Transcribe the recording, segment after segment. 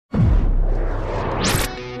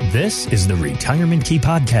This is the Retirement Key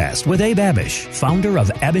Podcast with Abe Abish, founder of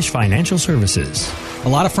Abish Financial Services. A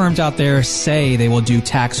lot of firms out there say they will do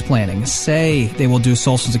tax planning, say they will do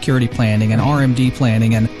Social Security planning and RMD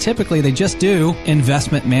planning, and typically they just do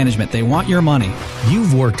investment management. They want your money.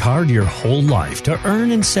 You've worked hard your whole life to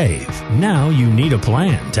earn and save. Now you need a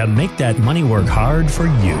plan to make that money work hard for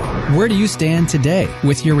you. Where do you stand today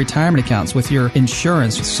with your retirement accounts, with your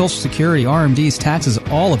insurance, with Social Security, RMDs, taxes,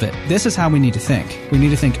 all of it? This is how we need to think. We need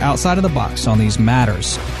to think outside of the box on these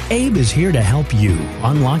matters. Abe is here to help you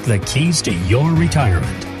unlock the keys to your retirement.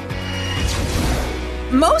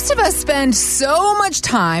 Most of us spend so much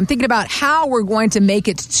time thinking about how we're going to make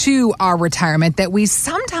it to our retirement that we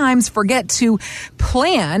sometimes forget to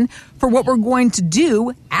plan for what we're going to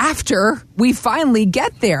do after we finally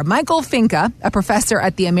get there. Michael Finca, a professor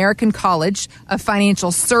at the American College of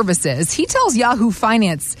Financial Services, he tells Yahoo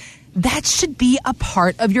Finance that should be a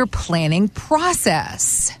part of your planning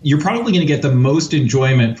process. You're probably going to get the most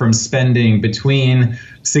enjoyment from spending between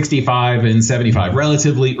 65 and 75,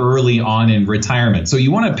 relatively early on in retirement. So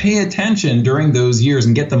you want to pay attention during those years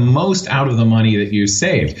and get the most out of the money that you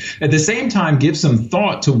saved. At the same time, give some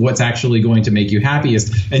thought to what's actually going to make you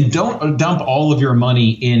happiest, and don't dump all of your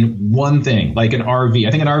money in one thing, like an RV.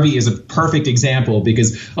 I think an RV is a perfect example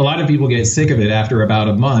because a lot of people get sick of it after about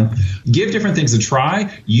a month. Give different things a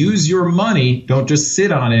try. Use your money. Don't just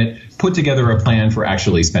sit on it. Put together a plan for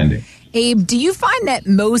actually spending. Abe, do you find that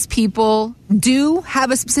most people do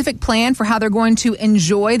have a specific plan for how they're going to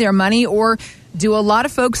enjoy their money, or do a lot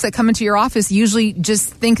of folks that come into your office usually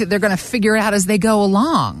just think that they're going to figure it out as they go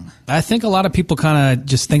along? I think a lot of people kind of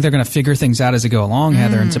just think they're going to figure things out as they go along,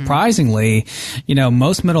 Heather. And surprisingly,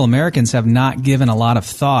 most middle Americans have not given a lot of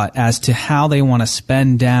thought as to how they want to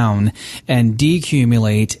spend down and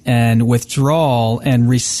decumulate and withdraw and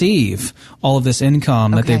receive all of this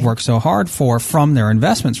income that they've worked so hard for from their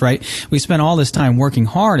investments, right? We spend all this time working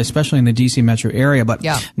hard, especially in the DC metro area, but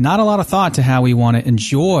not a lot of thought to how we want to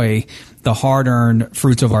enjoy the hard-earned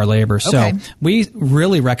fruits of our labor. So we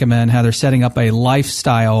really recommend, Heather, setting up a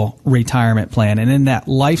lifestyle retirement plan. And in that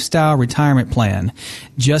lifestyle retirement plan,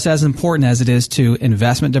 just as important as it is to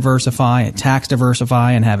investment diversify and tax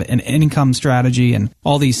diversify and have an income strategy and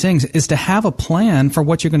all these things, is to have a plan for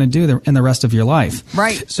what you're going to do in the rest of your life.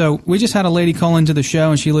 Right. So we just had a lady call into the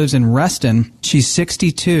show, and she lives in Reston. She's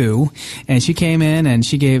 62, and she came in and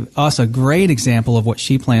she gave us a great example of what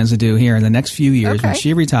she plans to do here in the next few years when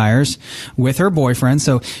she retires with her boyfriend.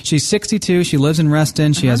 So she's 62. She lives in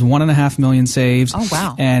Reston. She has $1.5 million saved. Oh,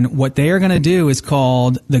 wow. And what they are going to do is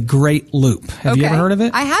called the Great Loop. Have you ever heard of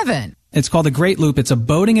it? I haven't. It's called the Great Loop. It's a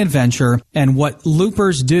boating adventure. And what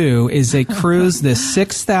loopers do is they cruise this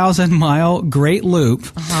 6,000-mile Great Loop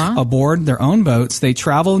aboard their own boats. They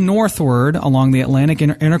travel northward along the Atlantic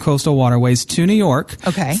intercoastal waterways to New York,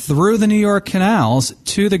 through the New York canals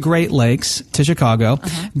to the Great Lakes, to Chicago,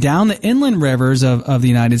 down the inland rivers of the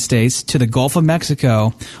United States to the Gulf of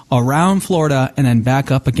Mexico, around Florida, and then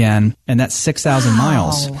back up again. And that's 6,000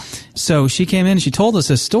 miles. So she came in and she told us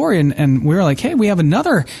this story, and we were like, hey, we have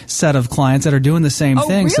another set of clients that are doing the same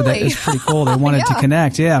thing. Really? So that is pretty cool. They wanted to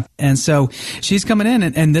connect. Yeah. And so she's coming in,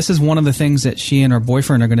 and this is one of the things that she and her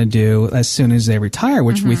boyfriend are going to do as soon as they retire,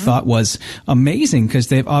 which we thought was amazing because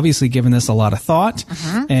they've obviously given this a lot of thought.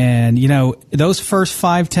 And, those first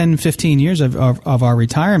 5, 10, 15 years of our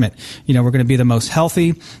retirement, we're going to be the most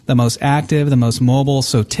healthy, the most active, the most mobile.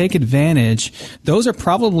 So take advantage. Those are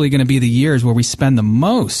probably going to be the years where we spend the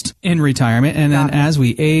most in retirement. And then as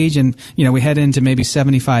we age and, we head into maybe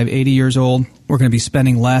 75, 80 years old, we're going to be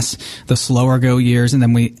spending less the slower go years. And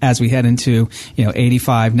then as we head into,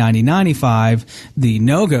 85, 90, 95, the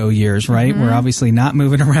no-go years, right? We're obviously not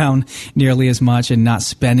moving around nearly as much and not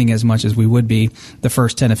spending as much as we would be the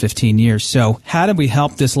first 10 to 15 years. So how did we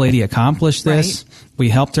help this lady accomplish this? We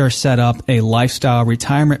helped her set up a lifestyle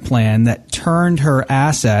retirement plan that turned her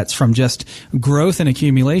assets from just growth and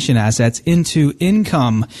accumulation assets into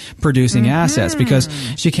income producing assets, because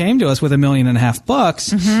she came to us with $1.5 million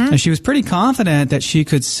and she was pretty confident that she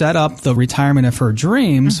could set up the retirement of her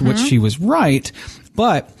dreams, which she was right.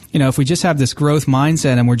 But if we just have this growth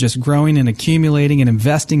mindset and we're just growing and accumulating and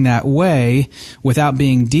investing that way without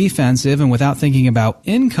being defensive and without thinking about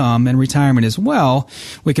income and retirement as well,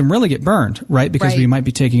 we can really get burned, right? Because we might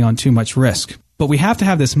be taking on too much risk. But we have to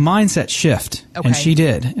have this mindset shift. Okay. And she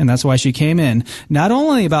did. And that's why she came in. Not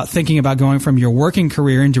only about thinking about going from your working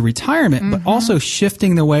career into retirement, but also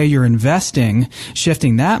shifting the way you're investing,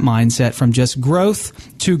 shifting that mindset from just growth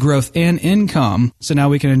to growth and income. So now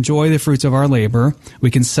we can enjoy the fruits of our labor. We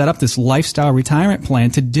can set up this lifestyle retirement plan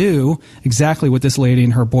to do exactly what this lady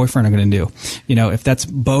and her boyfriend are going to do. You know, if that's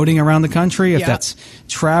boating around the country, if that's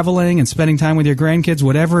traveling and spending time with your grandkids,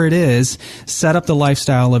 whatever it is, set up the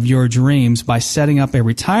lifestyle of your dreams by setting up a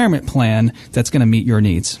retirement plan that's going to meet your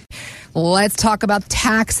needs. Let's talk about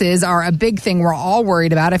taxes are a big thing we're all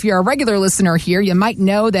worried about. If you're a regular listener here, you might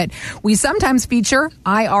know that we sometimes feature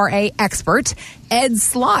IRA expert Ed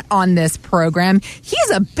Slott on this program.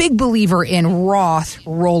 He's a big believer in Roth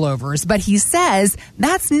rollovers, but he says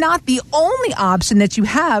that's not the only option that you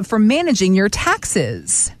have for managing your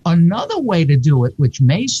taxes. Another way to do it, which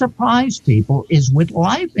may surprise people, is with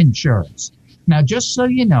life insurance. Now, just so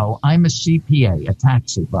you know, I'm a CPA, a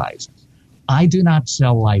tax advisor. I do not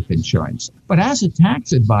sell life insurance. But as a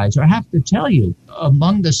tax advisor, I have to tell you,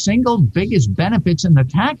 among the single biggest benefits in the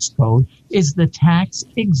tax code is the tax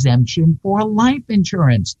exemption for life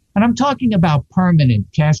insurance. And I'm talking about permanent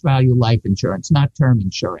cash value life insurance, not term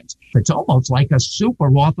insurance. It's almost like a super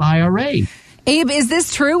Roth IRA. Abe, is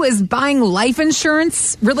this true? Is buying life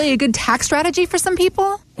insurance really a good tax strategy for some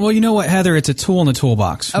people? Well, you know what, Heather? It's a tool in the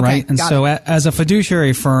toolbox, Okay, right? And so as a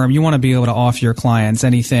fiduciary firm, you want to be able to offer your clients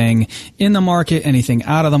anything in the market, anything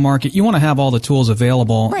out of the market. You want to have all the tools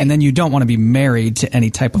available, Right. and then you don't want to be married to any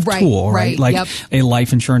type of tool, right? Like a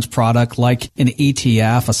life insurance product, like an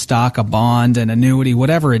ETF, a stock, a bond, an annuity,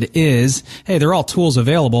 whatever it is. Hey, they're all tools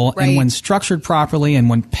available. Right. And when structured properly and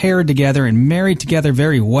when paired together and married together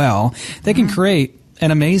very well, they can create an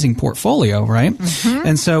amazing portfolio, right?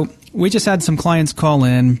 And so we just had some clients call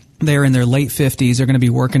in. They're in their late 50s. They're going to be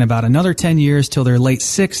working about another 10 years till their late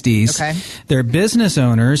 60s. Okay. They're business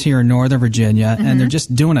owners here in Northern Virginia, and they're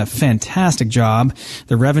just doing a fantastic job.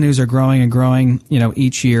 Their revenues are growing and growing,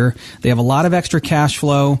 each year. They have a lot of extra cash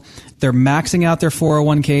flow. They're maxing out their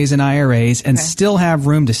 401ks and IRAs and still have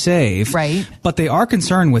room to save. Right. But they are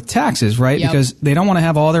concerned with taxes, right? Yep. Because they don't want to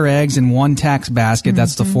have all their eggs in one tax basket.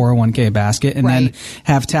 That's the 401k basket. And then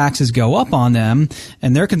have taxes go up on them.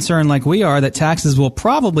 And they're concerned, like we are, that taxes will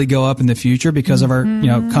probably go up in the future because of our,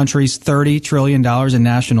 country's $30 trillion in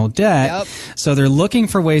national debt. Yep. So they're looking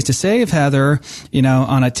for ways to save, Heather,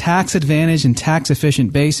 on a tax advantage and tax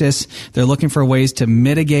efficient basis. They're looking for ways to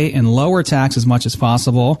mitigate and lower tax as much as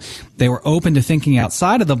possible. They were open to thinking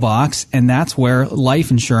outside of the box, and that's where life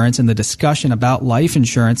insurance and the discussion about life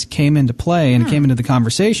insurance came into play and came into the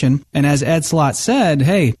conversation. And as Ed Slott said,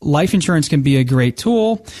 hey, life insurance can be a great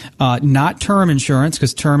tool, not term insurance,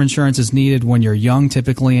 because term insurance is needed when you're young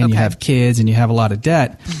typically and you have kids and you have a lot of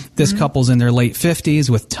debt. This couple's in their late 50s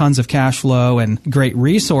with tons of cash flow and great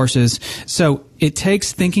resources. So it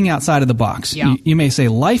takes thinking outside of the box. Yeah. You may say,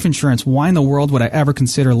 life insurance, why in the world would I ever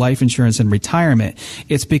consider life insurance in retirement?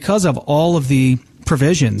 It's because of all of the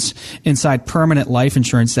provisions inside permanent life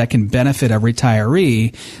insurance that can benefit a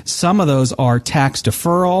retiree. Some of those are tax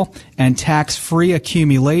deferral and tax-free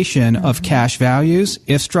accumulation of cash values,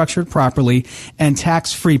 if structured properly, and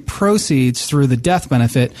tax-free proceeds through the death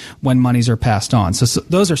benefit when monies are passed on. So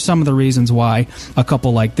those are some of the reasons why a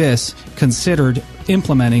couple like this considered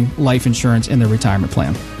implementing life insurance in their retirement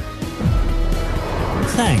plan.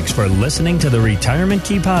 Thanks for listening to the Retirement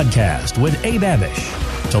Key Podcast with Abe Abish.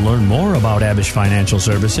 To learn more about Abish Financial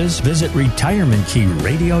Services, visit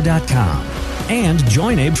retirementkeyradio.com and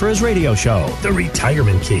join Abe for his radio show, The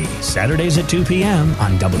Retirement Key, Saturdays at 2 p.m.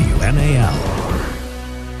 on WMAL.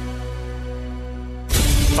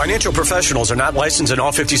 Financial professionals are not licensed in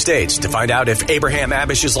all 50 states. To find out if Abraham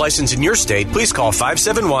Abish is licensed in your state, please call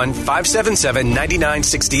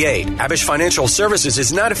 571-577-9968. Abish Financial Services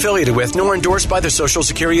is not affiliated with nor endorsed by the Social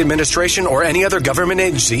Security Administration or any other government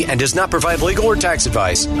agency and does not provide legal or tax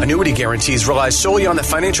advice. Annuity guarantees rely solely on the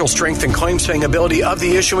financial strength and claims-paying ability of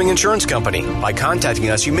the issuing insurance company. By contacting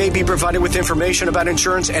us, you may be provided with information about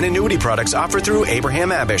insurance and annuity products offered through Abraham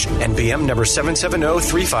Abish, NPM number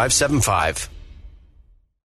 770-3575.